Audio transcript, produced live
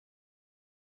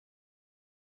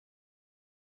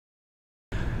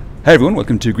Hey everyone,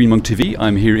 welcome to Green Monk TV.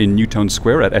 I'm here in Newtown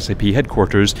Square at SAP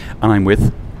headquarters, and I'm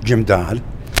with Jim Dodd.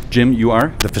 Jim, you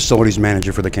are? The facilities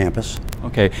manager for the campus.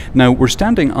 Okay. Now we're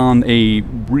standing on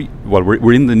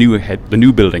we're in the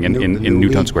new building in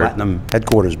Newtown Square. Platinum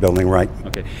headquarters building, right?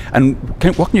 Okay. And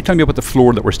what can you tell me about the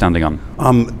floor that we're standing on?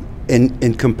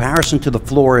 In comparison to the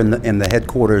floor in the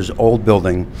headquarters old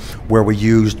building, where we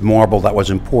used marble that was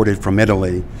imported from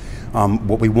Italy,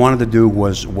 what we wanted to do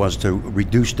was to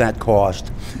reduce that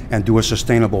cost and do a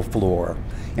sustainable floor.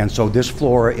 And so this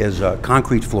floor is a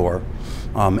concrete floor,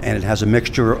 and it has a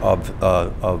mixture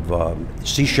of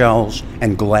seashells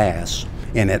and glass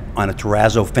in it on a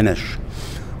terrazzo finish.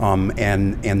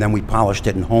 And then we polished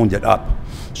it and honed it up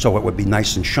so it would be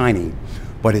nice and shiny.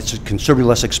 But it's considerably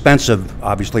less expensive,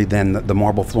 obviously, than the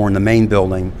marble floor in the main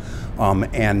building.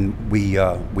 And we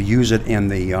use it in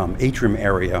the atrium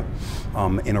area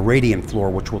in a radiant floor,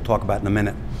 which we'll talk about in a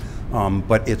minute.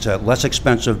 But it's a less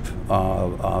expensive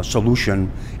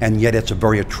solution, and yet it's a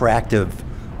very attractive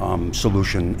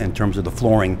solution in terms of the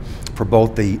flooring for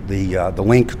both the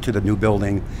link to the new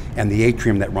building and the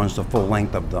atrium that runs the full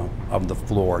length of the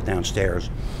floor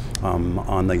downstairs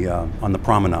on the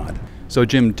promenade. So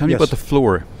Jim, tell me about the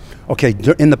floor. Okay,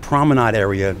 in the promenade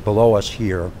area below us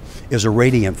here is a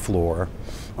radiant floor.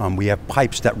 We have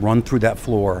pipes that run through that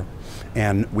floor,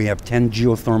 and we have 10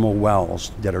 geothermal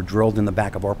wells that are drilled in the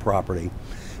back of our property.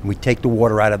 And we take the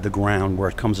water out of the ground where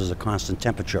it comes as a constant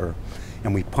temperature,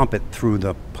 and we pump it through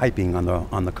the piping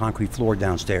on the concrete floor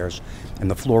downstairs,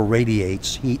 and the floor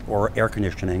radiates heat or air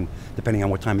conditioning depending on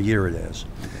what time of year it is.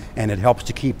 And it helps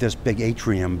to keep this big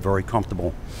atrium very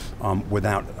comfortable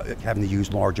without having to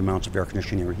use large amounts of air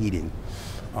conditioning or heating.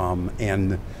 So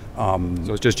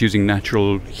it's just using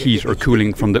natural heat or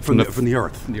cooling from the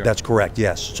earth. That's correct,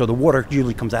 yes. So the water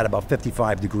usually comes out about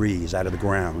 55 degrees out of the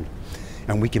ground,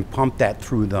 and we can pump that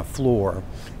through the floor,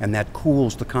 and that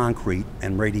cools the concrete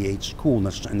and radiates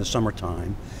coolness in the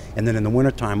summertime. And then in the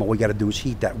wintertime, all we got to do is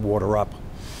heat that water up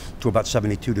to about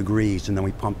 72 degrees, and then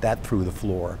we pump that through the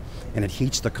floor, and it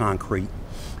heats the concrete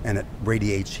and it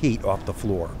radiates heat off the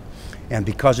floor. And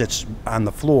because it's on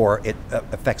the floor, it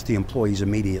affects the employees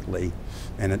immediately,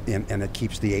 and it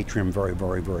keeps the atrium very,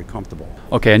 very, very comfortable.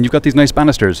 Okay, and you've got these nice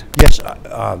banisters. Yes,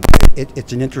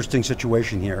 it's an interesting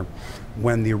situation here.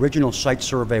 When the original site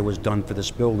survey was done for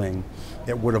this building,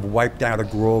 it would have wiped out a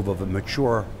grove of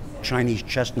mature Chinese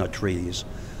chestnut trees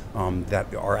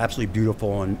that are absolutely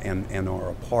beautiful and are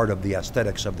a part of the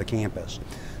aesthetics of the campus.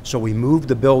 So we moved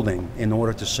the building in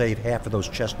order to save half of those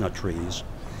chestnut trees.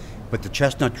 But the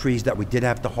chestnut trees that we did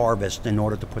have to harvest in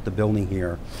order to put the building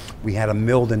here, we had them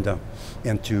milled into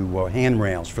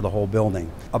handrails for the whole building.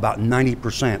 About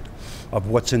 90% of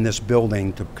what's in this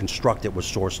building to construct it was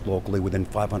sourced locally within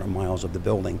 500 miles of the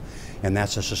building. And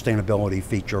that's a sustainability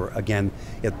feature. Again,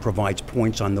 it provides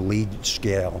points on the LEED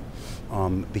scale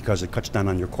because it cuts down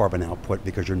on your carbon output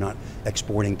because you're not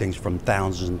exporting things from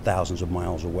thousands and thousands of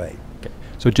miles away. Okay.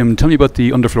 So Jim, tell me about the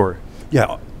underfloor.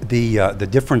 Yeah,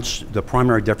 the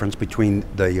primary difference between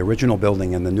the original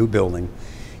building and the new building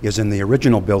is in the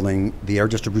original building, the air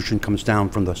distribution comes down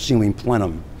from the ceiling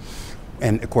plenum.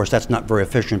 And of course, that's not very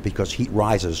efficient because heat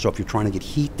rises. So if you're trying to get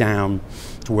heat down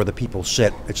to where the people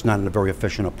sit, it's not a very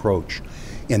efficient approach.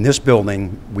 In this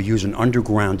building, we use an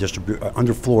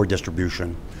underfloor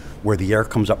distribution where the air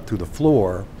comes up through the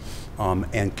floor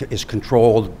and is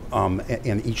controlled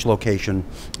in each location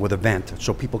with a vent,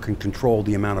 so people can control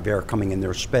the amount of air coming in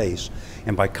their space.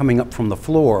 And by coming up from the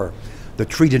floor, the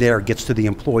treated air gets to the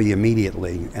employee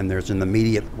immediately, and there's an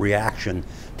immediate reaction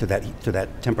to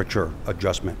that temperature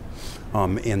adjustment.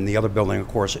 In the other building, of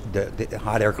course, the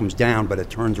hot air comes down, but it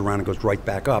turns around and goes right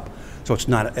back up, so it's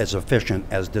not as efficient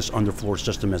as this underfloor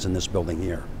system is in this building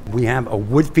here. We have a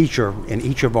wood feature in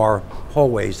each of our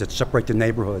hallways that separate the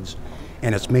neighborhoods,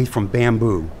 and it's made from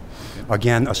bamboo.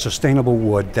 Again, a sustainable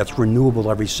wood that's renewable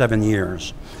every 7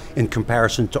 years. In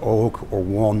comparison to oak or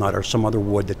walnut or some other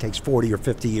wood that takes 40 or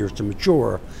 50 years to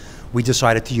mature, we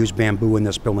decided to use bamboo in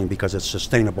this building because it's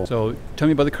sustainable. So tell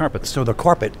me about the carpet. So the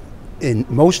carpet, in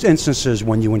most instances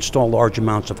when you install large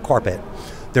amounts of carpet,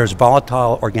 there's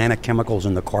volatile organic chemicals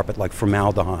in the carpet like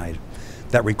formaldehyde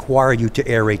that require you to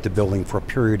aerate the building for a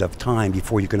period of time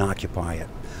before you can occupy it.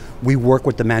 We work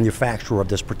with the manufacturer of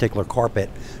this particular carpet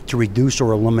to reduce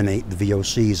or eliminate the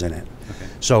VOCs in it. Okay.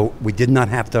 So we did not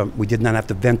have to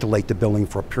ventilate the building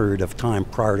for a period of time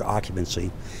prior to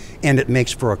occupancy, and it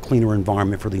makes for a cleaner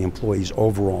environment for the employees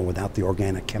overall without the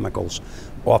organic chemicals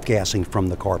off-gassing from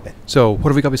the carpet. So what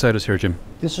have we got beside us here, Jim?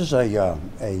 This is a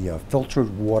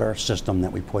filtered water system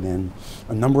that we put in.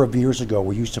 A number of years ago,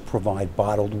 we used to provide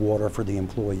bottled water for the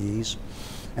employees.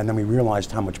 and then we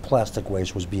realized how much plastic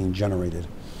waste was being generated.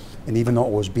 And even though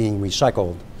it was being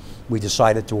recycled, we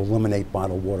decided to eliminate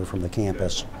bottled water from the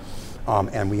campus.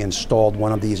 And we installed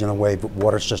one of these innovative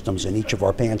water systems in each of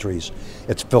our pantries.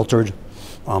 It's filtered,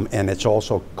 and it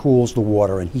also cools the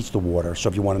water and heats the water. So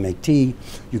if you want to make tea,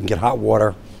 you can get hot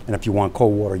water, and if you want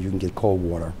cold water, you can get cold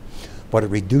water. But it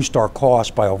reduced our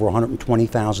cost by over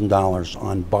 $120,000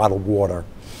 on bottled water,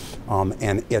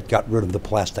 and it got rid of the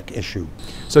plastic issue.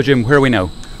 So Jim, where are we now?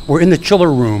 We're in the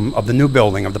chiller room of the new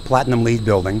building, of the Platinum LEED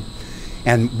building.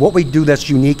 And what we do that's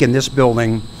unique in this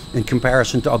building in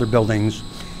comparison to other buildings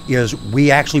is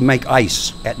we actually make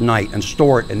ice at night and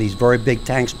store it in these very big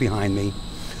tanks behind me.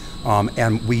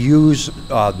 And we use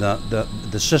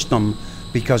the system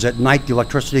because at night the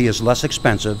electricity is less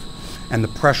expensive and the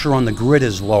pressure on the grid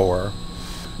is lower.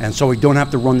 And so we don't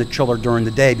have to run the chiller during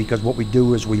the day, because what we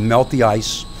do is we melt the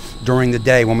ice during the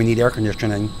day when we need air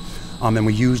conditioning, and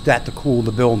we use that to cool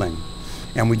the building.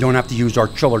 And we don't have to use our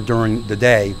chiller during the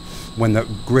day when the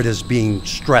grid is being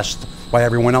stressed by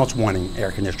everyone else wanting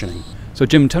air conditioning. So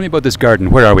Jim, tell me about this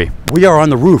garden. Where are we? We are on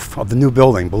the roof of the new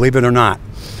building, believe it or not.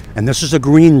 And this is a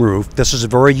green roof. This is a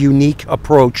very unique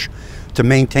approach to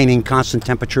maintaining constant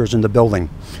temperatures in the building.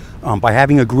 By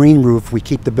having a green roof, we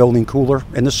keep the building cooler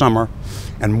in the summer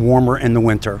and warmer in the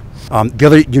winter. The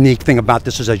other unique thing about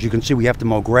this is, as you can see, we have to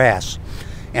mow grass.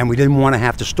 And we didn't want to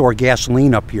have to store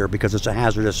gasoline up here because it's a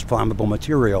hazardous, flammable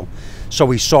material. So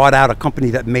we sought out a company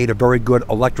that made a very good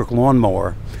electric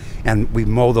lawnmower, and we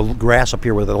mow the grass up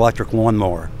here with an electric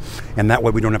lawnmower. And that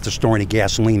way we don't have to store any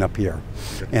gasoline up here.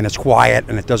 And it's quiet,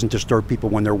 and it doesn't disturb people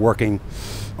when they're working.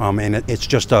 And it's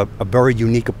just a very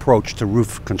unique approach to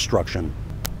roof construction.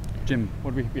 Jim,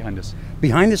 what are we behind us?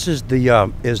 Behind us is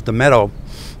the meadow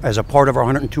as a part of our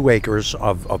 102 acres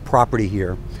of property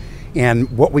here. And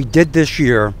what we did this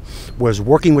year was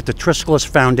working with the Triskelis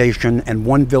Foundation and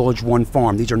One Village, One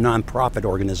Farm. These are nonprofit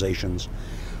organizations.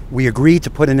 We agreed to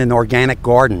put in an organic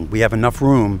garden. We have enough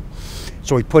room.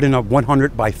 So we put in a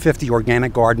 100 by 50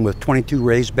 organic garden with 22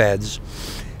 raised beds.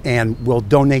 And we'll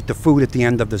donate the food at the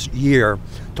end of this year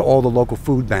to all the local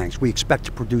food banks. We expect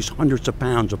to produce hundreds of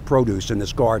pounds of produce in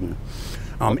this garden.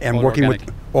 And all working organic.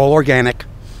 with all organic.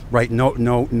 Right, no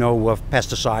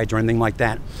pesticides or anything like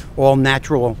that. All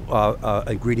natural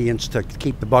ingredients to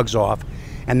keep the bugs off.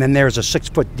 And then there's a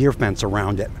 6-foot deer fence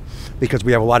around it, because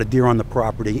we have a lot of deer on the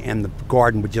property and the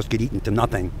garden would just get eaten to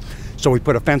nothing. So we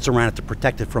put a fence around it to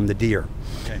protect it from the deer.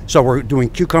 Okay. So we're doing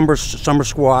cucumbers, summer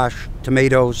squash,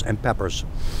 tomatoes, and peppers.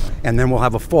 And then we'll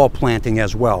have a fall planting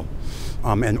as well.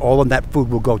 And all of that food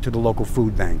will go to the local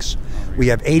food banks. We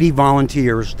have 80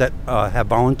 volunteers that have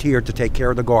volunteered to take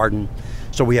care of the garden.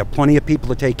 So we have plenty of people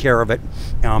to take care of it,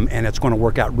 and it's going to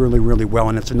work out really, really well,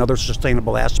 and it's another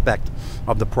sustainable aspect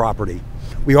of the property.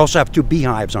 We also have 2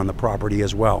 beehives on the property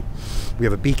as well. We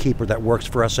have a beekeeper that works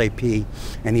for SAP,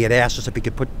 and he had asked us if he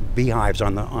could put beehives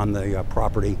on the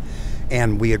property,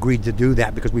 and we agreed to do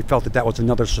that because we felt that that was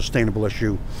another sustainable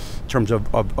issue in terms of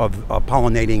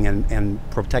pollinating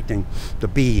and protecting the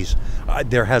bees.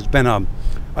 There has been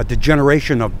a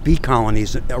degeneration of bee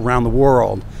colonies around the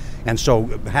world. And so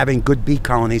having good bee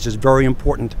colonies is very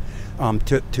important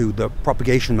to the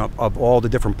propagation of all the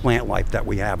different plant life that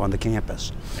we have on the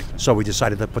campus. So we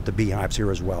decided to put the beehives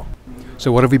here as well.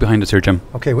 So what have we behind us here, Jim?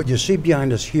 Okay, what you see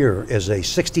behind us here is a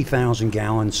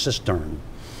 60,000-gallon cistern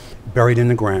buried in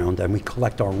the ground, and we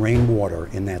collect our rainwater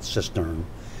in that cistern.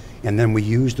 And then we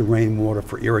use the rainwater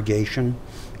for irrigation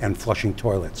and flushing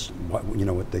toilets,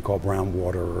 what they call brown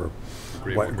water or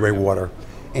gray water.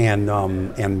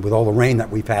 And with all the rain that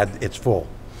we've had, it's full.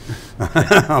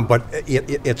 But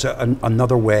it's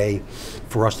another way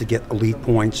for us to get elite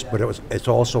points, but it's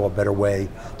also a better way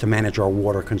to manage our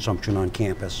water consumption on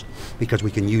campus, because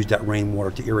we can use that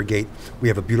rainwater to irrigate. We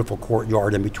have a beautiful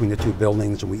courtyard in between the 2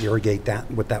 buildings, and we irrigate that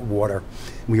with that water.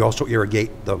 We also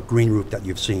irrigate the green roof that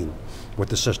you've seen with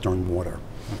the cistern water.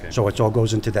 Okay. So it all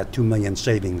goes into that 2 million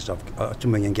savings of 2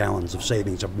 million gallons of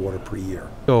savings of water per year.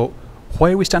 So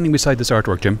why are we standing beside this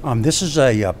artwork, Jim? This is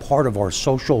a part of our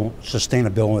social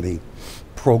sustainability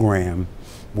program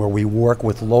where we work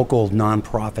with local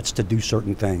nonprofits to do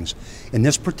certain things. In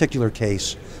this particular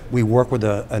case, we work with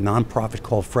a nonprofit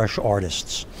called Fresh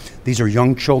Artists. These are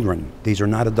young children. These are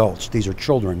not adults. These are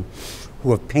children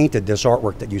who have painted this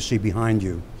artwork that you see behind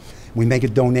you. We make a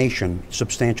donation,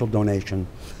 substantial donation,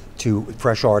 to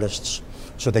Fresh Artists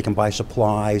so they can buy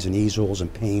supplies and easels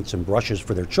and paints and brushes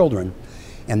for their children.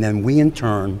 And then we, in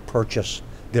turn, purchase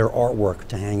their artwork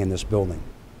to hang in this building.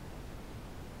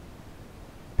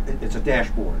 It's a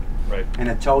dashboard. Right. And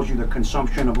it tells you the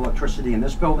consumption of electricity in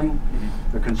this building,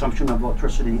 the consumption of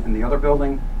electricity in the other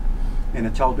building, and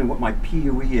it tells me what my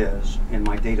PUE is in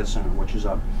my data center, which is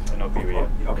a... I know PUE.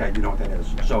 Okay, you know what that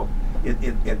is. So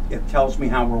it tells me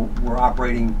how we're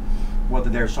operating, whether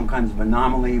there's some kind of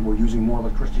anomaly, we're using more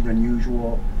electricity than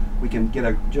usual. We can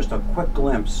get just a quick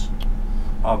glimpse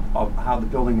of how the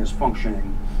building is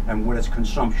functioning and what its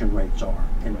consumption rates are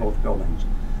in both buildings.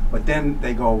 But then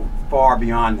they go far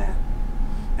beyond that,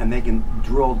 and they can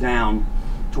drill down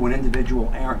to an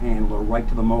individual air handler right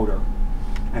to the motor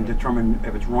and determine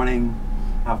if it's running,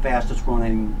 how fast it's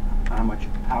running, how much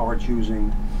power it's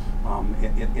using.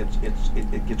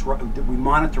 We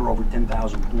monitor over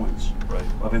 10,000 points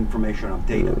of information, of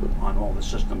data on all the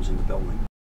systems in the building.